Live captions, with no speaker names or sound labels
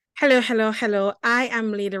Hello, hello, hello. I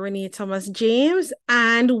am Lady Renee Thomas James,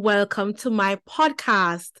 and welcome to my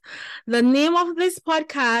podcast. The name of this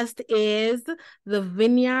podcast is The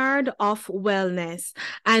Vineyard of Wellness,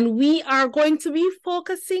 and we are going to be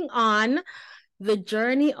focusing on the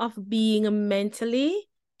journey of being mentally,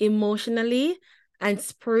 emotionally, and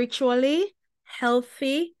spiritually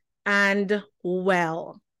healthy and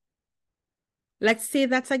well. Let's say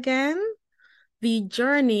that again. The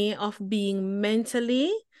journey of being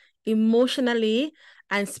mentally, emotionally,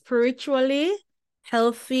 and spiritually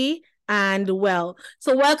healthy and well.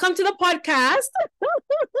 So, welcome to the podcast.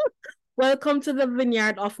 Welcome to the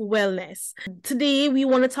Vineyard of Wellness. Today, we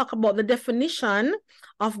want to talk about the definition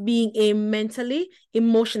of being a mentally,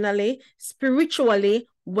 emotionally, spiritually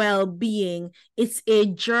well-being. It's a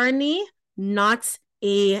journey, not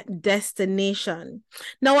a destination.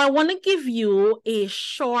 Now, I want to give you a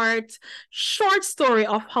short story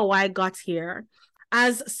of how I got here.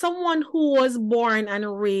 As someone who was born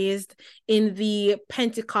and raised in the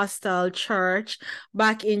Pentecostal church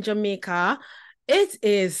back in Jamaica, it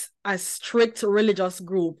is a strict religious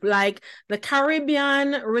group. Like the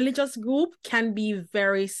Caribbean religious group can be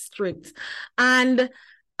very strict. And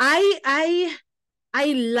I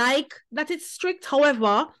like that it's strict.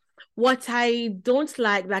 However, what I don't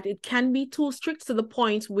like that it can be too strict to the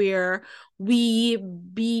point where we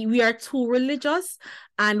are too religious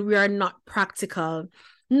and we are not practical.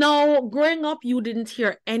 Now, growing up, you didn't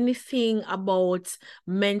hear anything about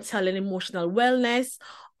mental and emotional wellness.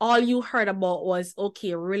 All you heard about was,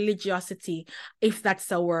 okay, religiosity, if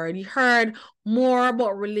that's a word. You heard more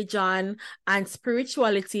about religion and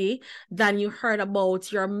spirituality than you heard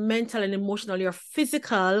about your mental and emotional, your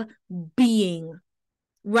physical being,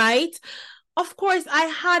 right? Of course, I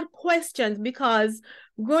had questions because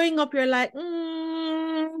growing up, you're like,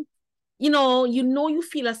 you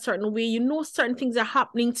feel a certain way, certain things are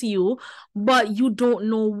happening to you, but you don't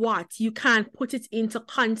know what. You can't put it into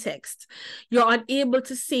context. You're unable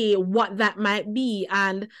to say what that might be.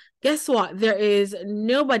 And guess what? There is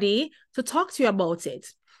nobody to talk to you about it.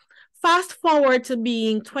 Fast forward to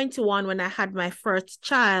being 21 when I had my first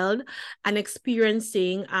child and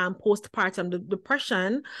experiencing postpartum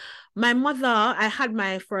depression. I had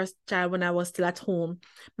my first child when I was still at home.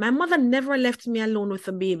 My mother never left me alone with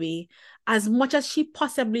the baby. As much as she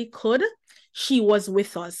possibly could, she was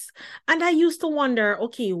with us. And I used to wonder,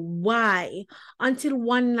 okay, why? Until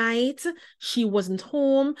one night, she wasn't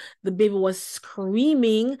home, the baby was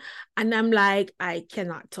screaming, and I'm like, I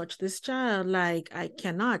cannot touch this child. Like, I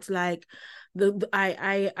cannot. Like,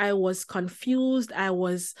 I was confused. I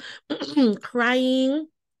was crying.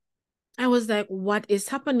 I was like, what is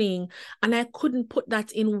happening? And I couldn't put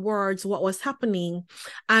that in words, what was happening.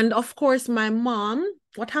 And of course, my mom,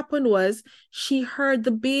 what happened was she heard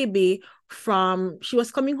the baby she was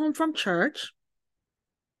coming home from church.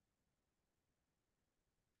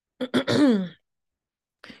 Let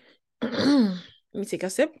me take a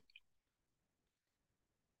sip.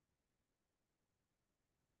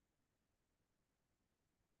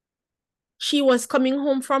 She was coming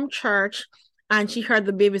home from church and she heard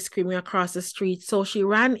the baby screaming across the street. So she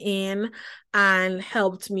ran in and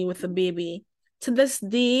helped me with the baby. To this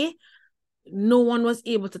day, no one was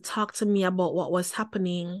able to talk to me about what was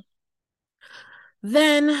happening.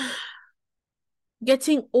 Then,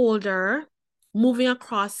 getting older, moving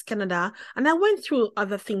across Canada, and I went through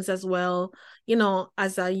other things as well,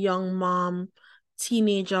 as a young mom,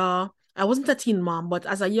 teenager. I wasn't a teen mom, but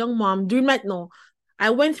as a young mom,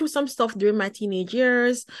 I went through some stuff during my teenage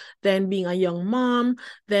years, then being a young mom,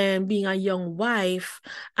 then being a young wife,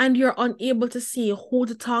 and you're unable to see who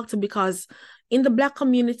to talk to because in the Black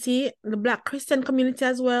community, the Black Christian community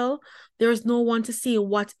as well, there's no one to see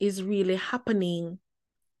what is really happening.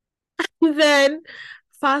 Then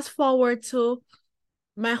fast forward to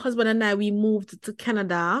my husband and I, we moved to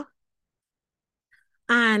Canada.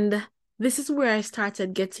 And this is where I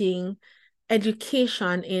started getting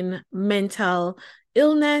education in mental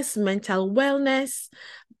illness, mental wellness,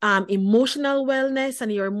 emotional wellness,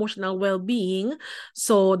 and your emotional well-being.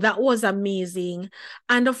 So that was amazing.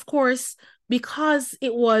 And of course, because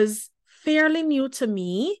it was fairly new to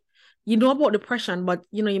me, you know about depression, but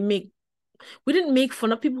we didn't make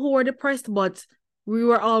fun of people who were depressed, but we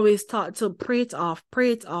were always taught to pray it off,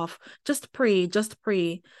 just pray, just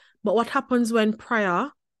pray. But what happens when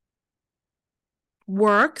prayer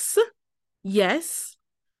works? Yes,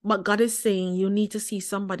 but God is saying you need to see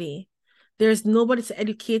somebody. There's nobody to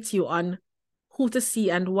educate you on who to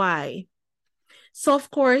see and why. So,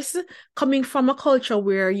 of course, coming from a culture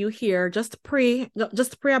where you hear just pray about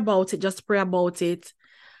it, just pray about it,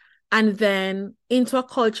 and then into a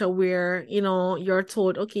culture where, you're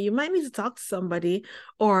told, okay, you might need to talk to somebody,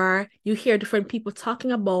 or you hear different people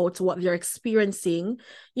talking about what they're experiencing,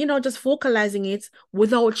 just vocalizing it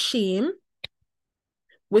without shame.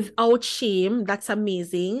 Without shame, that's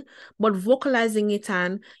amazing. But vocalizing it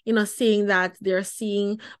and, saying that they're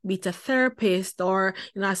seeing be it a therapist or,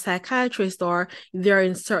 a psychiatrist, or they're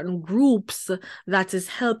in certain groups that is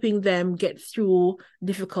helping them get through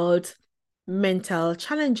difficult mental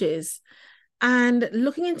challenges. And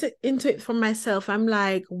looking into it for myself, I'm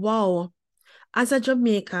like, wow, as a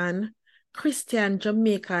Christian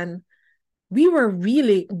Jamaican, we were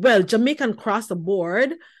really, well, Jamaican across the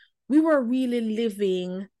board, we were really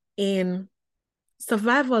living in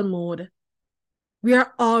survival mode. We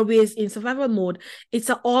are always in survival mode. It's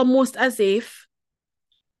almost as if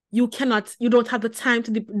you don't have the time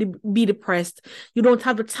to be depressed. You don't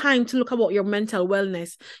have the time to look about your mental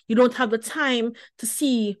wellness. You don't have the time to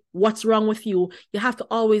see what's wrong with you. You have to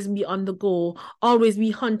always be on the go, always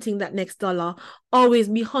be hunting that next dollar, always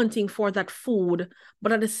be hunting for that food.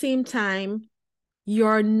 But at the same time,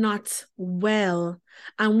 you're not well.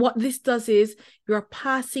 And what this does is you're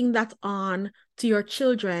passing that on to your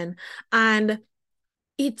children. And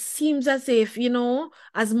it seems as if,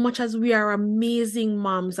 as much as we are amazing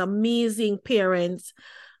moms, amazing parents,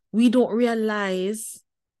 we don't realize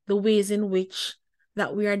the ways in which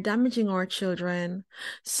that we are damaging our children.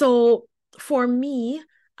 So for me,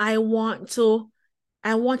 I wanted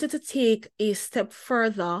to take a step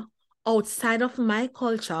further outside of my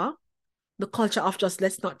culture, the culture of just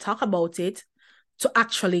let's not talk about it, to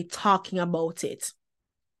actually talking about it.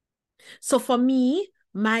 So for me,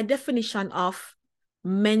 my definition of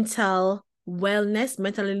mental wellness,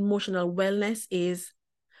 mental and emotional wellness is,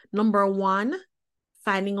 number one,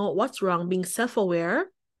 finding out what's wrong, being self-aware.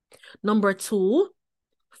 Number two,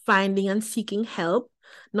 finding and seeking help.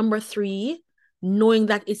 Number three, knowing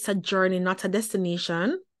that it's a journey, not a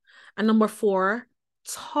destination. And number four,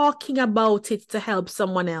 talking about it to help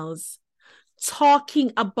someone else.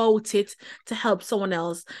 Talking about it to help someone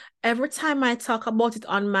else. Every time I talk about it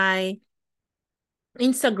on my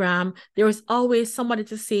Instagram, there is always somebody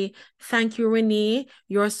to say, thank you, Renee.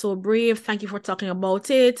 You're so brave. Thank you for talking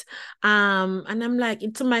about it. And I'm like,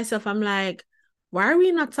 to myself, I'm like, why are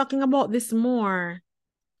we not talking about this more?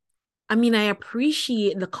 I mean, I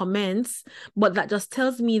appreciate the comments, but that just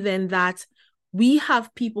tells me then that we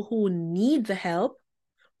have people who need the help,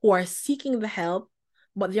 who are seeking the help,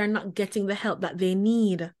 but they're not getting the help that they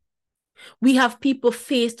need. We have people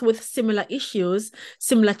faced with similar issues,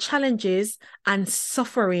 similar challenges, and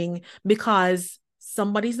suffering because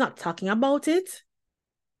somebody's not talking about it.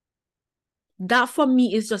 That for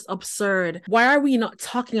me is just absurd. Why are we not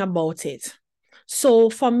talking about it? So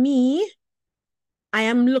for me,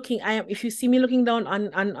 if you see me looking down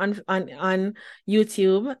on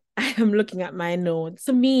YouTube, I am looking at my notes.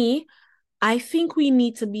 To me, I think we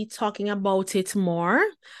need to be talking about it more.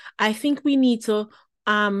 I think we need to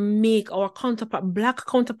make our Black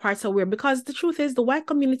counterparts aware, because the truth is the white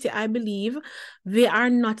community, I believe, they are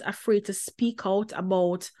not afraid to speak out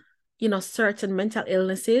about certain mental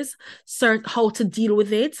illnesses, how to deal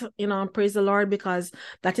with it, praise the Lord, because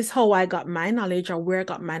that is how I got my knowledge, or where I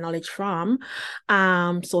got my knowledge from.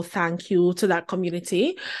 So thank you to that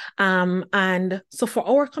community. And so for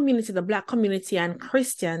our community, the Black community and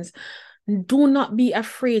Christians, do not be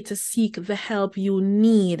afraid to seek the help you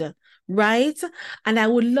need, right? And I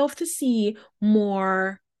would love to see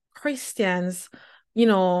more Christians,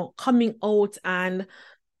 coming out and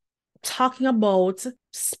talking about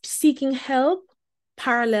seeking help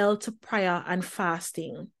parallel to prayer and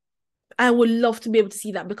fasting. I would love to be able to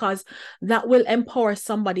see that, because that will empower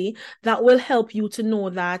somebody, that will help you to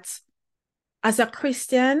know that as a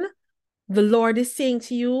Christian, the Lord is saying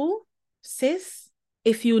to you, sis,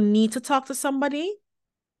 if you need to talk to somebody,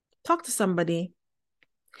 talk to somebody.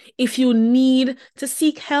 If you need to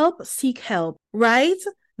seek help, right?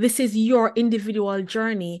 This is your individual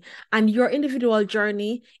journey, and your individual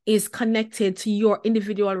journey is connected to your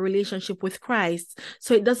individual relationship with Christ.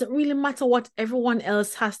 So it doesn't really matter what everyone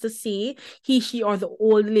else has to say, he, she, or the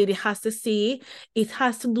old lady has to say. It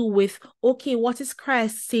has to do with, okay, what is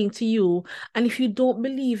Christ saying to you? And if you don't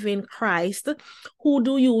believe in Christ, what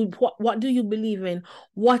do you believe in?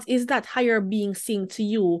 What is that higher being saying to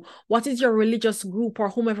you? What is your religious group or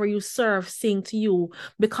whomever you serve saying to you?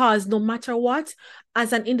 Because no matter what,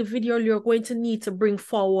 as an individual, you're going to need to bring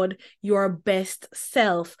forward your best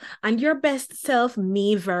self. And your best self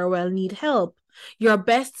may very well need help. Your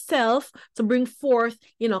best self to bring forth,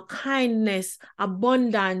 kindness,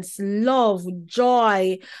 abundance, love,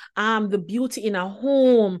 joy, the beauty in a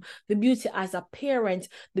home, the beauty as a parent,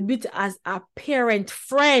 the beauty as a parent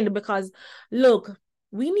friend. Because look,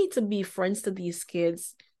 we need to be friends to these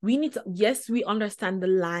kids. We need to, yes, we understand the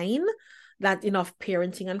line that enough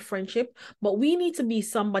parenting and friendship, but we need to be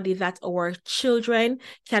somebody that our children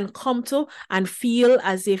can come to and feel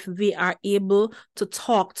as if they are able to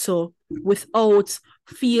talk to without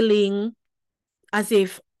feeling as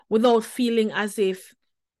if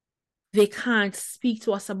they can't speak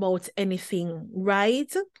to us about anything,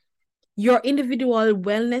 right? Your individual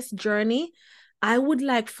wellness journey, I would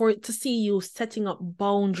like to see you setting up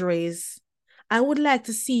boundaries. I would like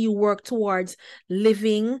to see you work towards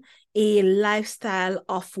living a lifestyle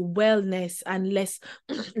of wellness and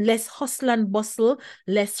less hustle and bustle,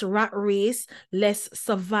 less rat race, less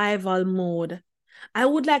survival mode. I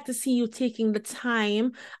would like to see you taking the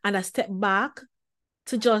time and a step back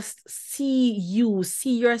to just see you,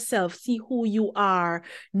 see yourself, see who you are,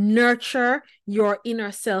 nurture your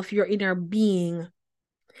inner self, your inner being.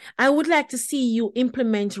 I would like to see you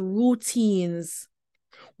implement routines,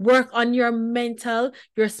 work on your mental,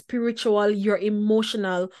 your spiritual, your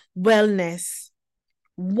emotional wellness.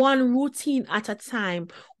 One routine at a time.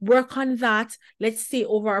 Work on that, let's say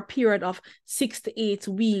over a period of 6 to 8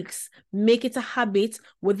 weeks. Make it a habit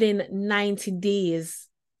within 90 days.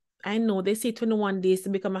 I know they say 21 days to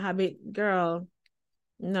become a habit. Girl,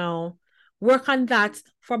 no. Work on that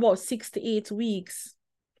for about 6 to 8 weeks.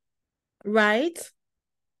 Right?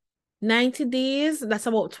 90 days, that's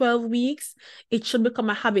about 12 weeks. It should become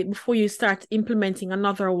a habit before you start implementing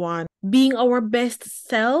another one. Being our best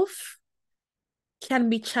self can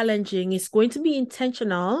be challenging. It's going to be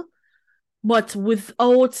intentional, but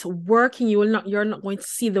without working, you're not going to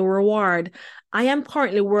see the reward. I am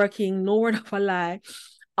currently working, no word of a lie,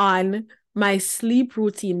 on my sleep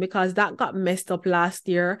routine because that got messed up last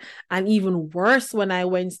year, and even worse when I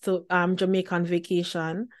went to Jamaica on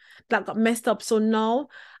vacation. That got messed up. So now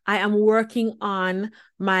I am working on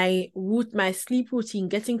my sleep routine,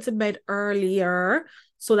 getting to bed earlier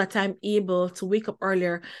so that I'm able to wake up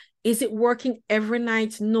earlier. Is it working every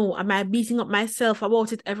night? No. Am I beating up myself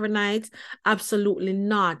about it every night? Absolutely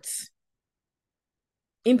not.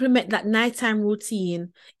 Implement that nighttime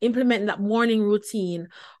routine, implement that morning routine.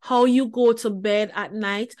 How you go to bed at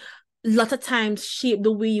night, a lot of times shape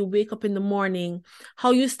the way you wake up in the morning.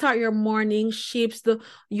 How you start your morning shapes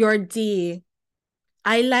your day.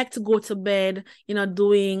 I like to go to bed,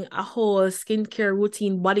 doing a whole skincare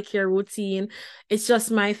routine, body care routine. It's just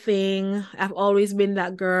my thing. I've always been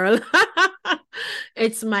that girl.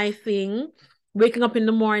 It's my thing. Waking up in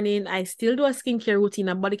the morning, I still do a skincare routine,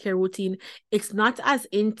 a body care routine. It's not as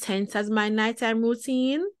intense as my nighttime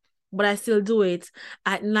routine, but I still do it.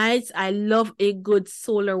 At night, I love a good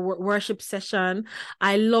solar worship session.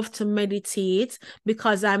 I love to meditate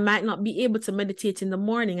because I might not be able to meditate in the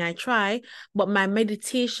morning. I try, but my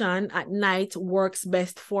meditation at night works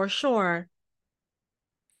best for sure.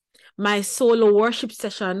 My solo worship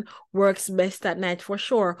session works best at night for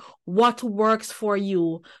sure. What works for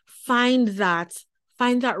you? Find that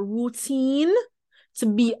routine to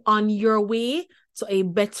be on your way to a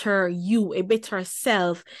better you, a better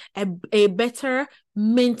self, a better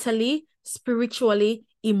mentally, spiritually,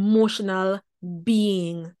 emotional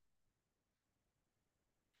being.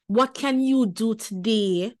 What can you do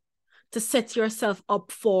today to set yourself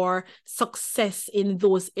up for success in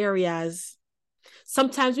those areas?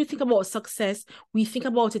 Sometimes we think about success, we think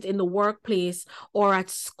about it in the workplace or at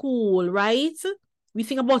school, right? We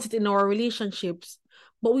think about it in our relationships,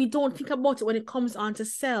 but we don't think about it when it comes on to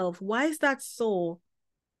self. Why is that so?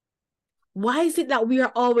 Why is it that we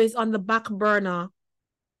are always on the back burner?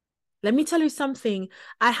 Let me tell you something.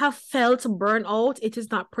 I have felt burnout. It is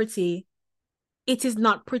not pretty. It is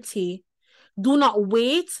not pretty. Do not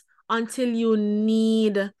wait until you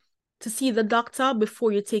need to see the doctor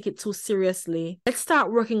before you take it too seriously. Let's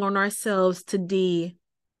start working on ourselves today.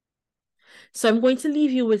 So I'm going to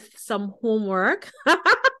leave you with some homework.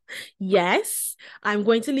 Yes, I'm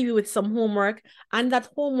going to leave you with some homework. And that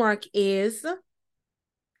homework is,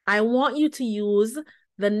 I want you to use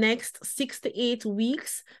the next 6 to 8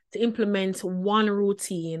 weeks to implement one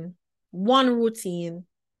routine. One routine.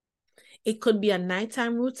 It could be a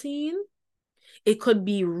nighttime routine. It could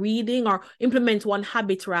be reading, or implement one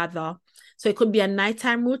habit rather. So it could be a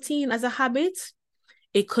nighttime routine as a habit.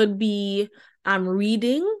 It could be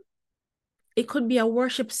reading. It could be a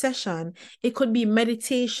worship session. It could be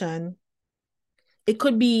meditation. It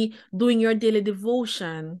could be doing your daily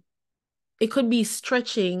devotion. It could be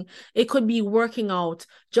stretching. It could be working out.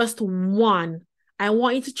 Just one. I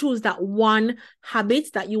want you to choose that one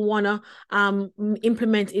habit that you want to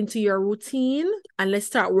implement into your routine, and let's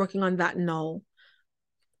start working on that now.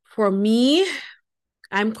 For me,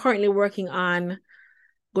 I'm currently working on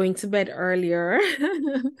going to bed earlier,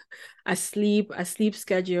 a sleep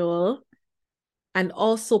schedule. And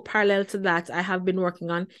also parallel to that, I have been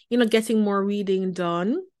working on, getting more reading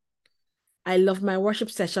done. I love my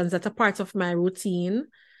worship sessions. That's a part of my routine.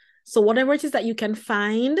 So whatever it is that you can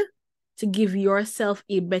find to give yourself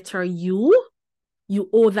a better you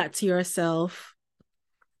owe that to yourself.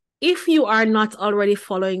 If you are not already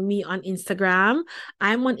following me on Instagram,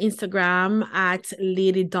 I'm on Instagram at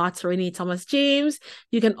lady.renee Thomas James.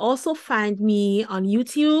 You can also find me on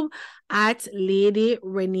YouTube at Lady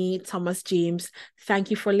Renee Thomas James.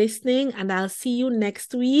 Thank you for listening, and I'll see you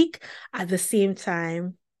next week at the same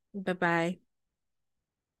time. Bye-bye.